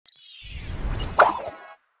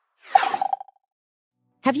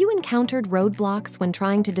Have you encountered roadblocks when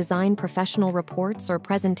trying to design professional reports or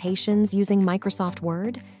presentations using Microsoft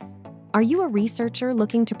Word? Are you a researcher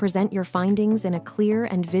looking to present your findings in a clear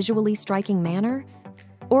and visually striking manner?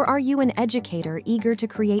 Or are you an educator eager to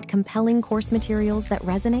create compelling course materials that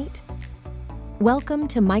resonate? Welcome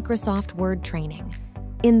to Microsoft Word Training.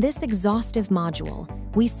 In this exhaustive module,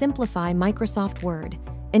 we simplify Microsoft Word,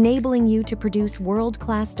 enabling you to produce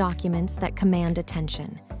world-class documents that command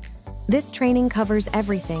attention. This training covers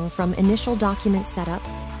everything from initial document setup,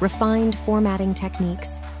 refined formatting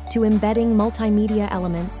techniques, to embedding multimedia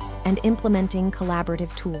elements and implementing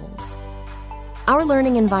collaborative tools. Our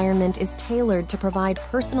learning environment is tailored to provide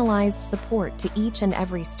personalized support to each and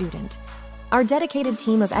every student. Our dedicated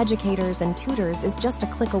team of educators and tutors is just a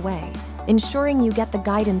click away, ensuring you get the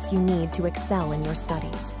guidance you need to excel in your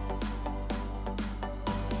studies.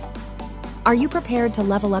 Are you prepared to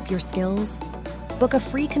level up your skills? Book a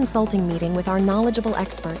free consulting meeting with our knowledgeable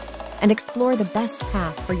experts and explore the best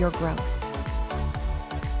path for your growth.